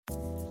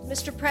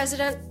Mr.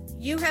 President,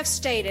 you have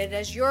stated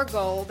as your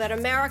goal that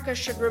America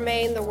should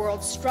remain the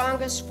world's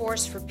strongest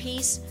force for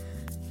peace,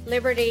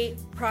 liberty,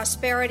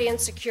 prosperity, and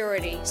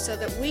security so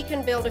that we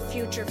can build a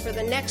future for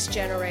the next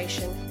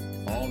generation.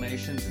 All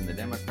nations in the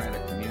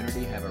democratic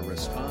community have a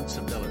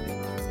responsibility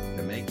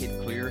to make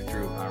it clear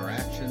through our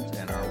actions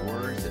and our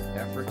words that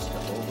efforts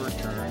to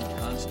overturn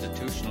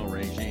constitutional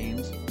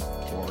regimes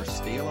or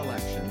steal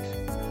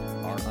elections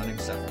are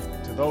unacceptable.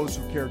 To those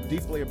who care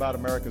deeply about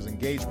America's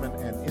engagement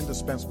and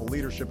indispensable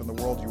leadership in the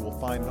world, you will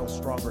find no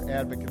stronger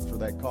advocate for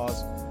that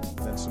cause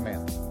than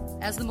Samantha.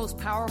 As the most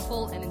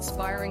powerful and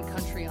inspiring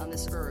country on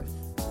this earth,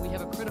 we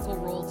have a critical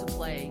role to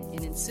play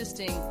in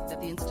insisting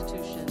that the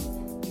institution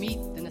meet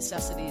the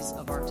necessities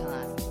of our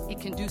time. It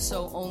can do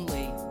so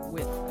only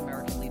with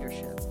American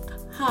leadership.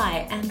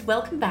 Hi, and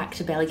welcome back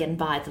to Barely Getting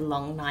By the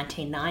Long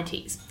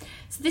 1990s.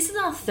 So this is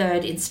our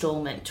third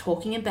instalment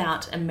talking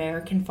about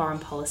American foreign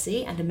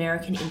policy and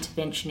American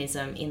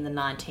interventionism in the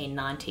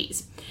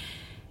 1990s.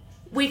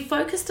 We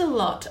focused a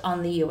lot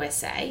on the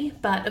USA,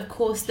 but of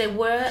course there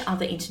were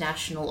other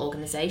international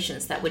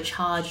organisations that were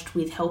charged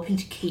with helping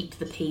to keep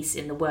the peace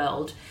in the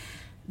world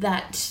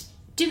that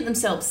didn't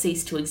themselves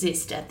cease to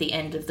exist at the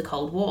end of the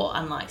Cold War,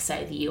 unlike,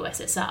 say, the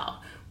USSR.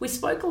 We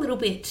spoke a little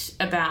bit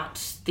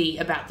about the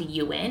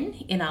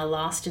UN in our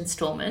last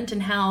instalment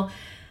and how,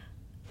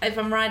 if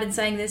I'm right in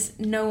saying this,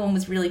 no one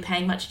was really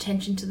paying much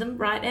attention to them,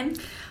 right, Em?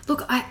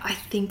 Look, I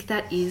think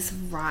that is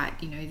right.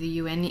 You know, the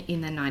UN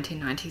in the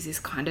 1990s is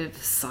kind of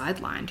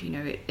sidelined. You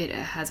know, it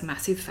has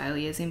massive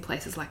failures in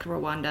places like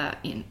Rwanda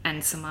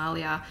and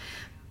Somalia.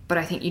 But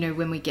I think, you know,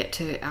 when we get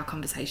to our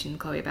conversation,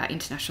 Chloe, about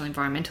international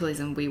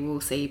environmentalism, we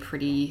will see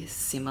pretty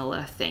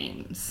similar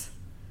themes.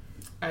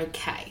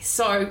 Okay,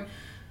 so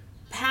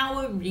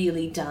power in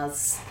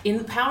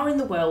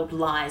the world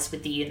lies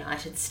with the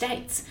United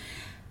States.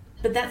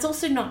 But that's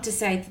also not to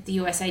say that the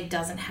USA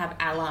doesn't have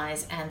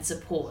allies and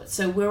support.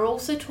 So we're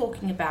also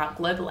talking about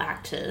global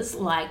actors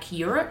like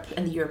Europe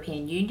and the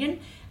European Union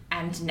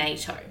and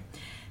NATO.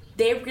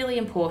 They're really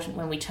important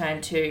when we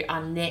turn to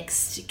our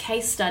next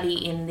case study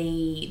in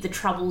the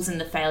troubles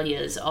and the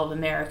failures of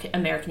American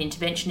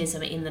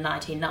interventionism in the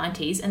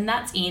 1990s, and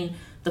that's in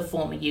the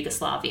former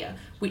Yugoslavia,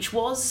 which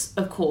was,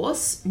 of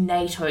course,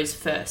 NATO's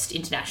first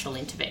international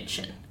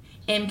intervention.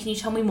 Em, can you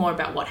tell me more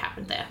about what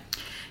happened there?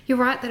 You're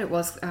right that it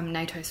was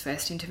NATO's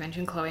first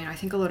intervention, Chloe, and I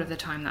think a lot of the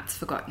time that's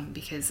forgotten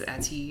because,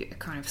 as you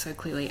kind of so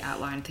clearly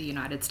outlined, the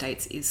United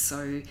States is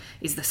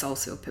the sole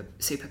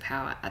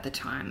superpower at the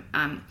time.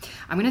 I'm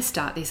going to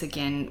start this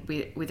again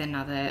with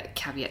another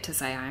caveat to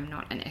say I am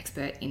not an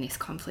expert in this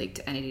conflict,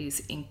 and it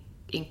is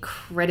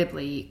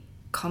incredibly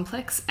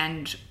complex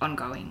and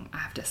ongoing, I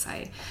have to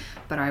say,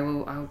 but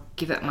I'll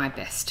give it my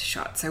best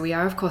shot. So we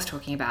are, of course,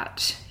 talking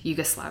about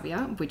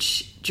Yugoslavia,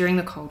 which during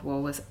the Cold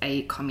War was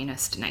a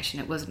communist nation.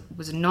 It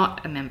was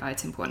not a member,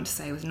 it's important to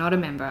say, it was not a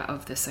member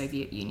of the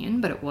Soviet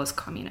Union, but it was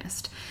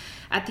communist.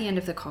 At the end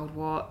of the Cold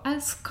War,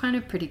 as kind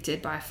of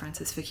predicted by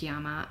Francis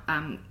Fukuyama,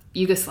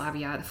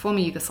 Yugoslavia, the former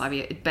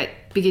Yugoslavia, it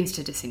begins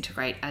to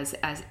disintegrate as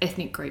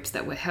ethnic groups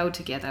that were held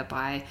together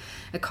by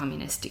a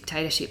communist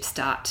dictatorship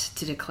start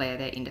to declare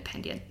their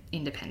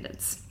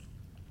independence.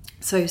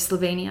 So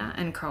Slovenia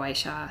and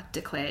Croatia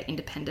declare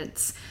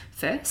independence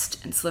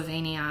first, and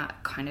Slovenia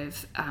kind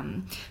of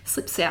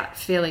slips out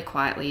fairly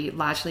quietly,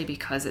 largely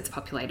because it's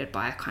populated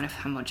by a kind of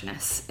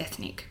homogenous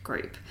ethnic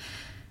group.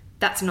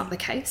 That's not the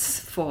case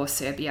for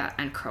Serbia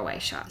and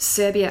Croatia.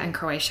 Serbia and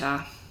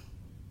Croatia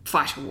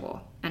fight a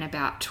war, and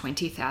about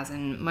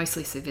 20,000,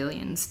 mostly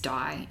civilians,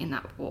 die in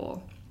that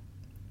war.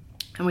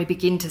 And we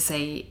begin to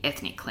see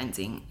ethnic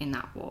cleansing in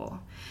that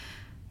war.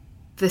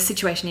 The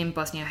situation in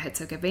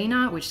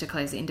Bosnia-Herzegovina, which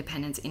declares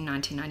independence in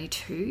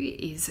 1992,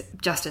 is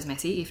just as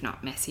messy, if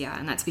not messier,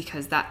 and that's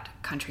because that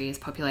country is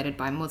populated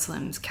by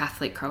Muslims,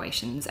 Catholic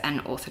Croatians,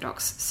 and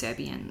Orthodox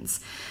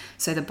Serbians.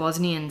 So the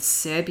Bosnian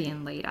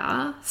Serbian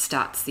leader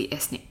starts the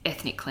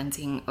ethnic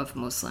cleansing of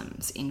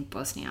Muslims in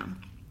Bosnia.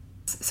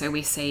 So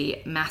we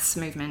see mass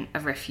movement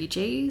of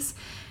refugees,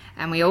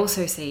 and we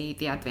also see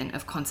the advent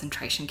of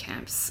concentration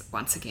camps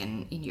once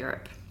again in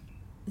Europe.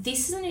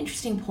 This is an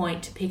interesting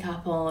point to pick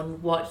up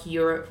on what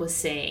Europe was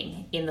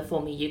seeing in the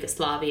former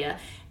Yugoslavia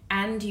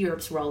and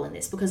Europe's role in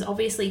this, because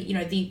obviously, you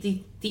know,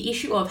 the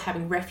issue of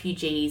having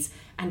refugees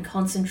and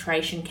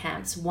concentration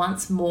camps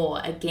once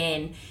more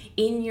again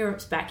in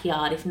Europe's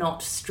backyard, if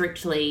not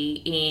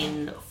strictly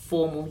in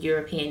formal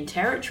European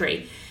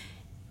territory,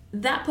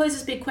 that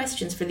poses big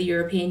questions for the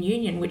European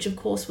Union, which of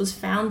course was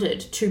founded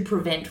to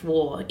prevent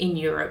war in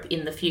Europe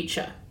in the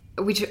future.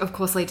 Which, of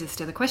course, leads us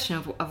to the question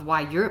of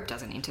why Europe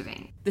doesn't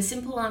intervene. The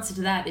simple answer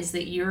to that is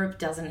that Europe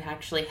doesn't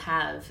actually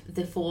have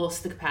the force,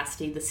 the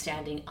capacity, the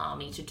standing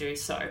army to do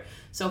so.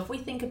 So if we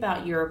think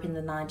about Europe in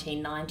the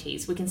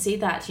 1990s, we can see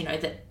that, you know,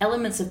 that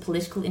elements of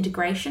political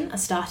integration are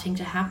starting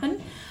to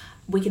happen.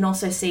 We can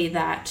also see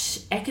that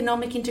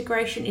economic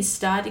integration is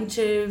starting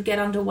to get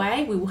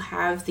underway. We will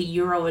have the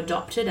euro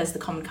adopted as the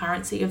common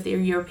currency of the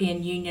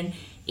European Union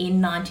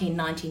in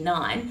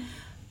 1999,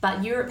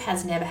 but Europe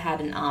has never had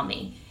an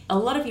army. A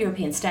lot of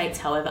European states,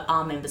 however,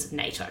 are members of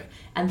NATO,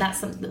 and that's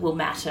something that will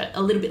matter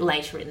a little bit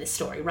later in this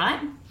story,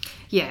 right?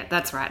 Yeah,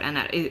 that's right. And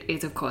that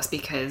is, of course,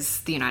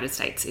 because the United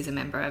States is a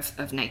member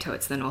of NATO.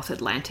 It's the North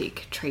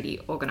Atlantic Treaty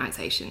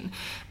Organization.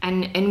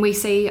 And we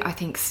see, I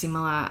think,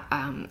 similar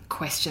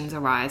questions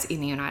arise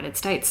in the United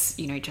States,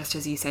 you know, just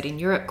as you said in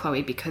Europe,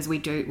 Chloe, because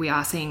we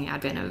are seeing the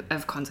advent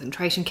of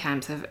concentration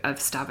camps,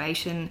 of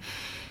starvation,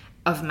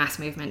 of mass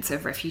movements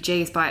of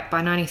refugees. By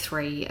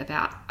 93,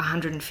 about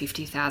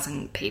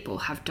 150,000 people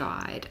have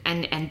died.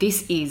 And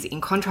this is,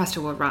 in contrast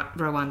to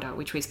Rwanda,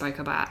 which we spoke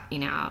about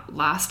in our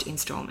last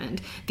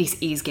instalment, this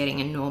is getting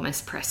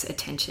enormous press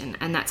attention.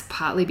 And that's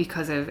partly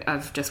because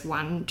of just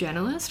one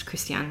journalist,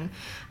 Christiane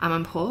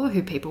Amanpour,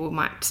 who people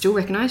might still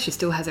recognise. She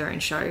still has her own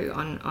show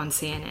on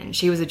CNN.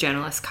 She was a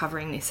journalist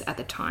covering this at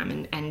the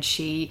time, and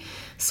she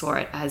saw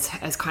it as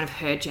kind of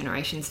her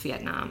generation's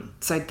Vietnam.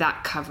 So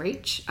that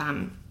coverage,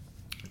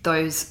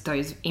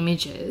 those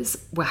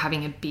images were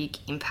having a big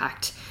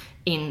impact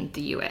in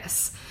the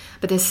US.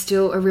 But there's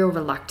still a real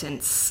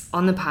reluctance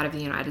on the part of the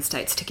United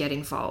States to get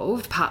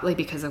involved, partly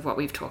because of what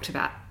we've talked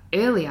about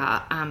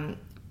earlier,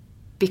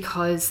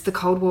 because the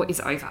Cold War is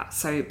over.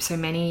 So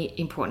many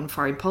important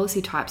foreign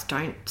policy types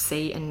don't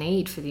see a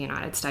need for the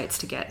United States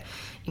to get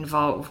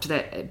involved.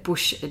 The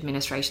Bush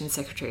administration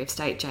Secretary of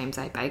State, James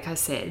A. Baker,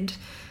 said,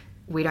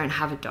 "We don't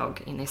have a dog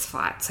in this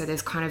fight." So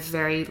there's kind of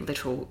very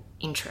little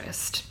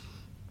interest.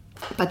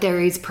 But there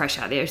is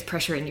pressure. There's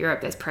pressure in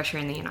Europe, there's pressure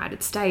in the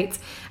United States,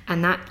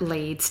 and that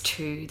leads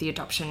to the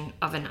adoption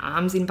of an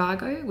arms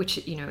embargo,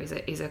 which, you know,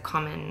 is a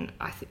common,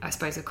 I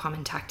suppose, a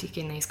common tactic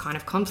in these kind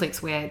of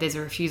conflicts where there's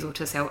a refusal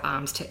to sell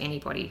arms to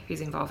anybody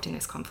who's involved in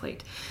this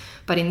conflict.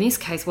 But in this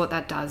case, what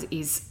that does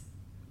is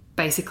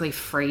basically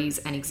freeze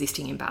an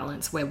existing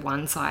imbalance where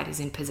one side is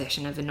in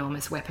possession of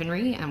enormous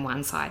weaponry and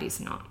one side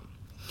is not.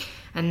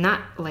 And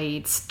that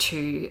leads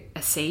to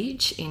a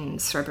siege in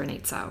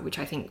Srebrenica, which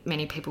I think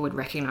many people would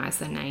recognise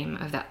the name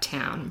of that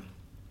town.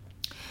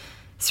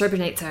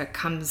 Srebrenica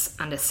comes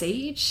under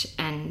siege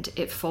and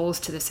it falls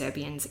to the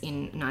Serbians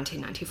in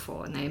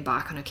 1994, and they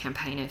embark on a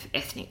campaign of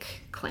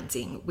ethnic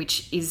cleansing,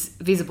 which is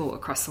visible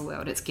across the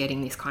world. It's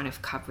getting this kind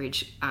of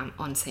coverage on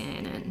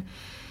CNN.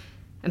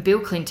 And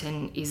Bill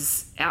Clinton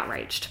is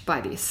outraged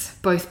by this,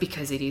 both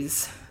because it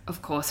is,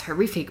 of course,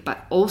 horrific,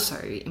 but also,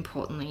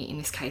 importantly in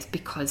this case,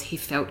 because he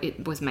felt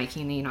it was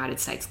making the United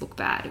States look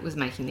bad. It was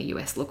making the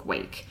US look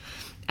weak.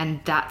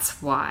 And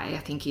that's why I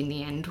think in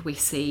the end we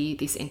see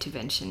this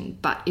intervention.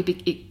 But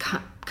it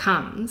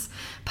comes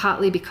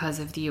partly because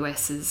of the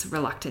US's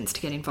reluctance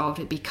to get involved.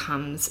 It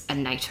becomes a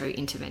NATO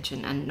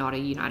intervention and not a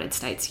United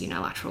States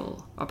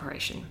unilateral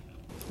operation.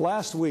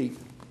 Last week,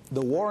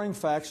 the warring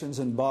factions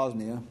in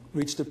Bosnia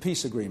reached a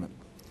peace agreement.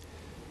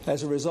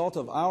 As a result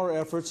of our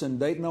efforts in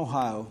Dayton,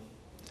 Ohio,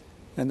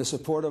 and the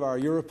support of our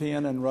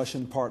European and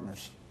Russian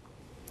partners.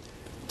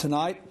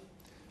 Tonight,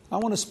 I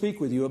want to speak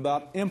with you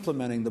about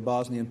implementing the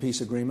Bosnian peace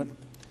agreement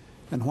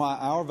and why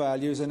our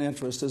values and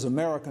interests as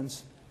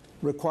Americans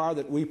require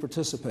that we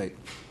participate.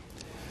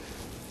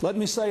 Let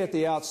me say at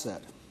the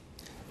outset,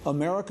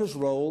 America's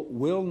role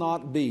will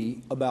not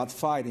be about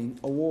fighting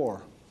a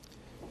war.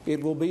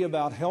 It will be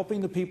about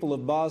helping the people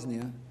of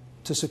Bosnia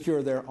to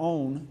secure their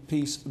own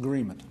peace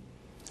agreement.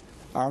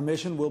 Our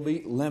mission will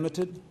be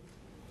limited,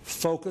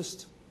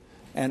 focused,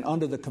 and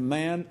under the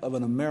command of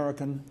an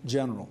American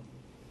general.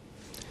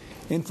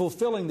 In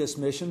fulfilling this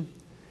mission,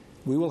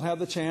 we will have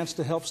the chance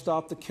to help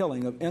stop the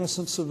killing of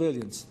innocent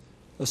civilians,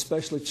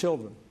 especially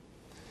children,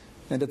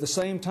 and at the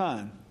same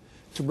time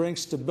to bring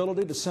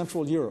stability to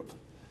Central Europe,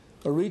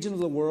 a region of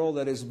the world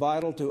that is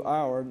vital to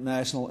our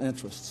national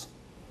interests.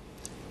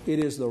 It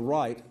is the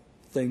right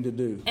thing to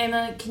do.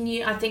 Emma,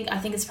 I think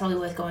it's probably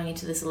worth going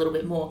into this a little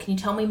bit more. Can you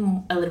tell me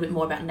a little bit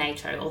more about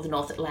NATO, or the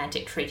North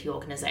Atlantic Treaty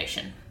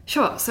Organization?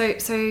 Sure. So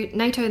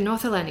NATO,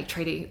 North Atlantic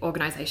Treaty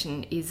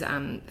Organization, is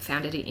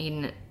founded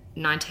in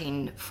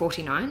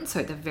 1949, so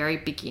at the very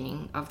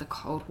beginning of the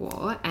Cold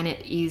War, and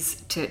it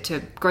is,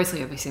 to grossly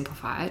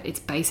oversimplify it, it's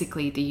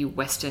basically the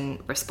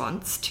Western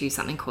response to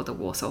something called the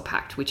Warsaw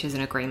Pact, which is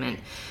an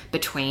agreement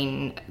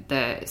between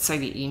the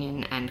Soviet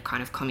Union and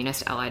kind of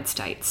communist allied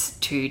states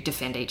to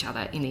defend each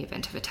other in the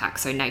event of attack.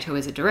 So NATO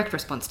is a direct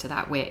response to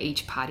that, where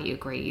each party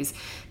agrees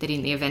that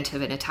in the event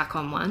of an attack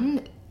on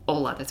one,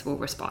 all others will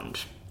respond.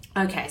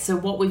 Okay, so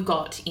what we've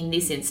got in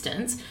this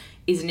instance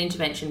is an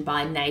intervention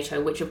by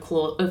NATO, which of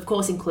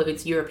course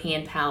includes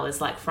European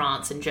powers like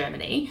France and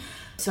Germany.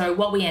 So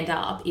what we end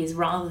up is,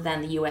 rather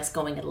than the US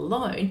going it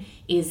alone,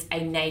 is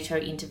a NATO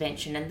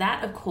intervention. And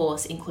that, of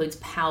course, includes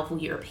powerful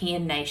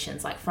European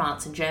nations like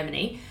France and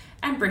Germany,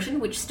 and Britain,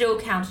 which still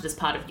counted as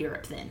part of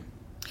Europe then.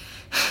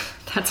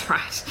 That's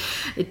right.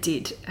 It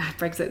did.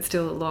 Brexit's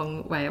still a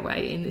long way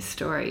away in this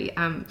story.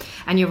 And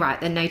you're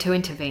right, the NATO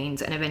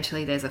intervenes, and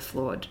eventually there's a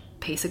flawed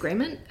peace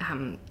agreement,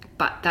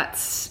 but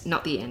that's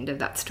not the end of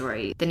that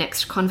story. The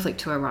next conflict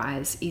to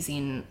arise is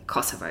in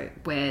Kosovo,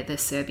 where the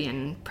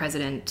Serbian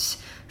president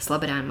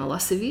Slobodan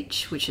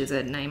Milosevic, which is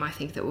a name I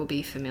think that will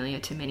be familiar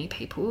to many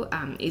people,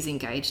 is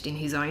engaged in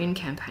his own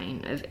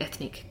campaign of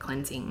ethnic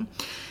cleansing.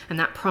 And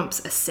that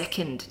prompts a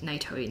second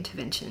NATO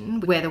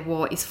intervention, where the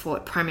war is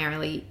fought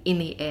primarily in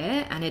the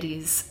air, and it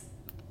is,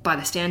 by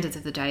the standards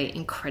of the day,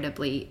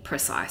 incredibly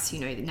precise.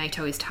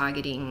 NATO is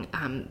targeting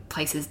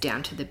places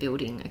down to the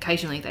building.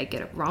 Occasionally they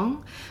get it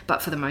wrong,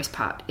 but for the most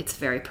part it's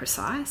very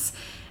precise,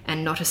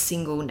 and not a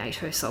single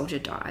NATO soldier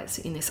dies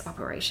in this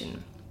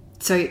operation.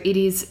 So it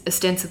is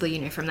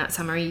ostensibly, from that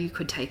summary, you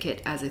could take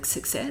it as a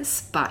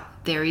success, but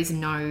there is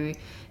no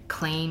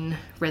clean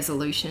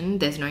resolution.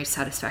 There's no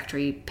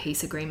satisfactory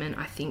peace agreement.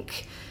 I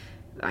think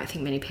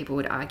many people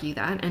would argue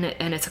that,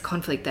 and it's a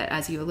conflict that,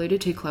 as you alluded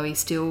to, Chloe,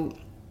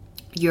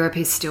 Europe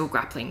is still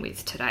grappling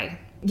with today.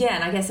 Yeah,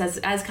 and I guess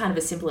as kind of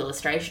a simple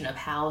illustration of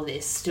how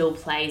this still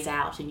plays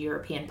out in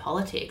European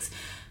politics,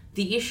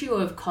 the issue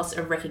of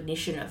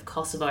recognition of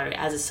Kosovo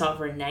as a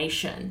sovereign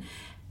nation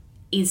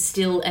is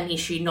still an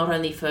issue not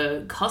only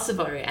for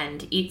Kosovo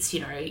and its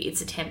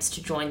attempts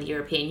to join the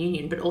European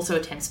Union, but also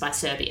attempts by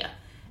Serbia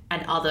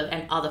and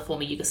other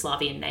former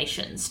Yugoslavian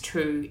nations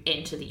to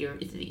enter the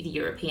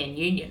European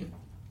Union.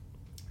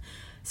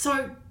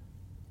 So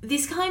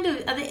this kind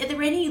of, are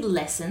there any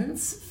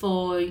lessons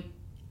for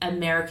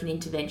American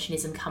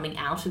interventionism coming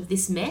out of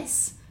this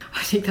mess?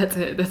 I think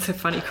that's a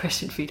funny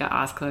question for you to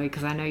ask, Chloe,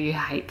 because I know you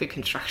hate the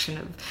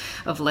construction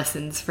of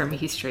lessons from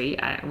history,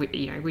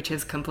 which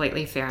is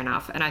completely fair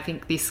enough. And I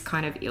think this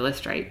kind of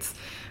illustrates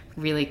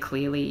really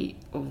clearly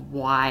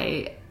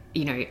why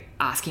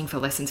asking for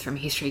lessons from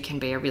history can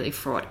be a really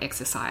fraught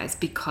exercise,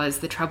 because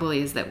the trouble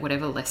is that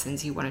whatever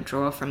lessons you want to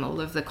draw from all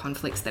of the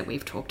conflicts that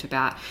we've talked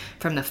about,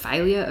 from the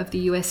failure of the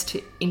US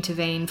to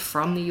intervene,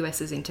 from the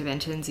US's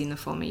interventions in the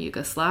former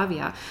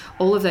Yugoslavia,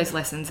 all of those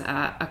lessons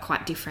are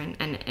quite different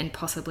and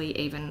possibly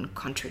even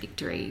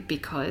contradictory,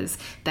 because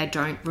they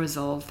don't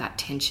resolve that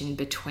tension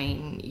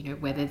between,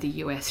 whether the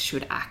US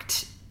should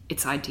act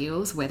its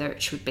ideals, whether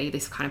it should be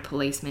this kind of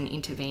policeman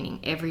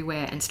intervening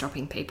everywhere and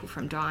stopping people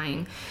from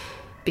dying,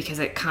 because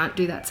it can't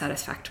do that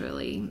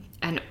satisfactorily,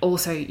 and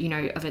also,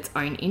 of its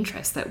own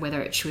interest, that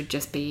whether it should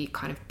just be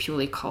kind of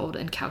purely cold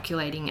and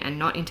calculating and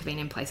not intervene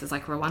in places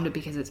like Rwanda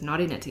because it's not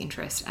in its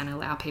interest and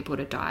allow people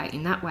to die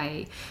in that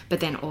way, but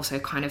then also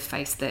kind of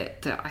face the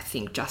I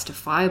think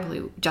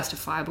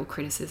justifiable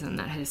criticism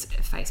that has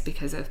faced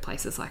because of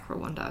places like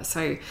Rwanda.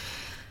 So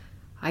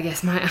I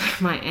guess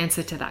my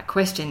answer to that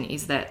question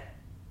is that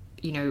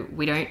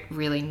we don't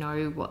really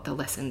know what the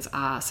lessons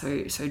are.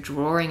 So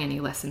drawing any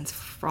lessons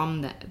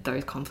from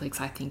those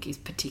conflicts, I think, is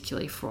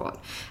particularly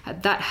fraught.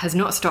 That has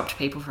not stopped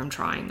people from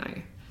trying,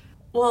 though.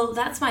 Well,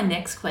 that's my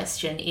next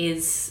question,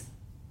 is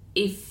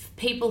if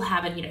people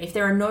haven't, if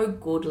there are no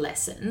good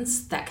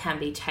lessons that can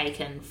be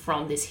taken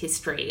from this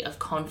history of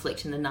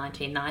conflict in the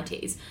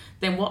 1990s,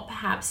 then what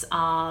perhaps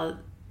are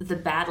the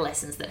bad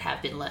lessons that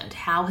have been learned?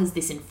 How has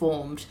this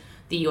informed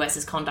the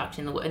US's conduct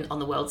on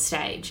the world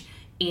stage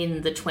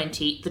in the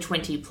 20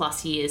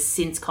 plus years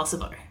since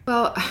Kosovo?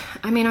 Well,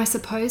 I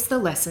suppose the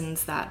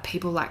lessons that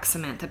people like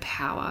Samantha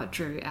Power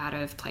drew out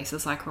of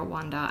places like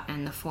Rwanda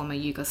and the former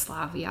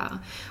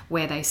Yugoslavia,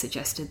 where they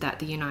suggested that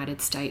the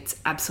United States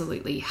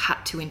absolutely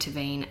had to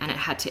intervene, and it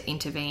had to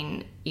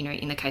intervene,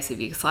 in the case of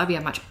Yugoslavia,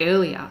 much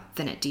earlier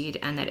than it did,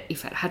 and that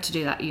if it had to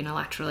do that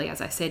unilaterally, as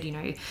I said,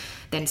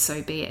 then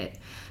so be it.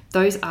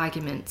 Those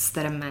arguments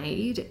that are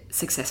made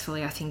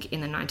successfully, I think,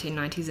 in the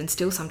 1990s and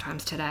still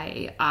sometimes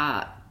today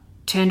are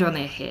turned on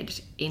their head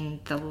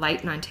in the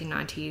late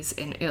 1990s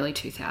and early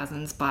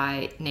 2000s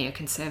by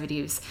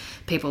neoconservatives,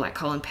 people like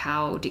Colin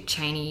Powell, Dick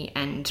Cheney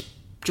and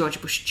George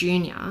Bush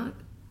Jr.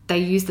 They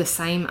use the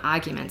same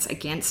arguments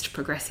against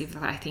progressives,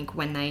 I think,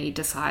 when they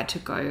decide to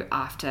go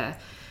after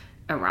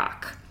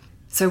Iraq.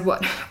 So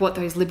what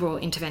those liberal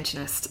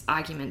interventionist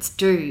arguments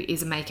do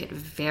is make it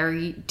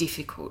very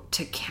difficult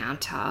to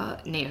counter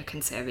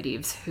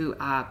neoconservatives who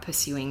are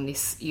pursuing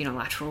this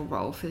unilateral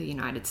role for the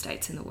United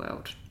States in the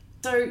world.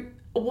 So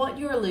what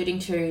you're alluding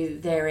to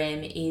there,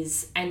 Em,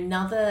 is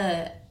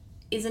a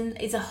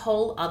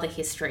whole other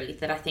history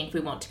that I think we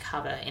want to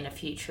cover in a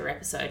future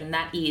episode, and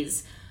that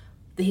is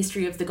the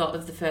history of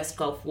the first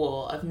Gulf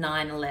War, of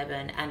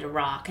 9/11 and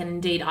Iraq. And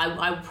indeed,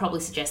 I would probably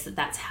suggest that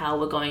that's how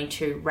we're going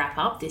to wrap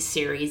up this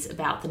series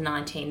about the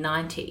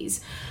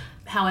 1990s.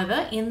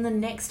 However, in the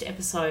next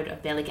episode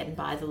of Barely Getting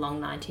By the Long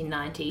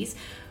 1990s,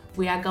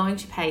 we are going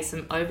to pay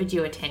some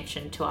overdue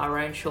attention to our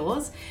own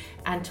shores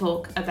and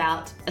talk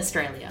about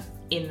Australia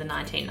in the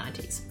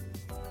 1990s.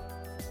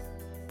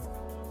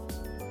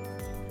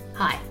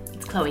 Hi,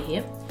 it's Chloe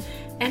here.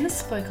 Emma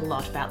spoke a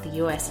lot about the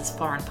US's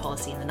foreign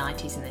policy in the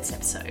 90s in this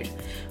episode.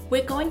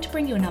 We're going to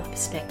bring you another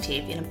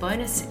perspective in a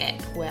bonus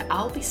ep where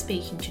I'll be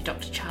speaking to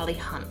Dr. Charlie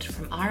Hunt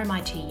from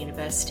RMIT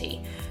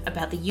University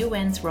about the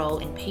UN's role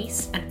in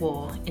peace and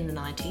war in the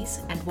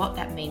 90s and what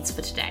that means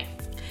for today.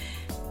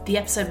 The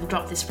episode will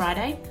drop this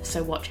Friday,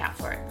 so watch out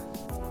for it.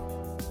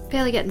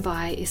 Barely Getting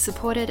By is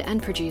supported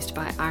and produced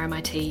by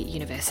RMIT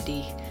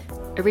University.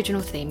 Original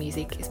theme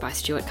music is by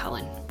Stuart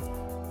Cullen.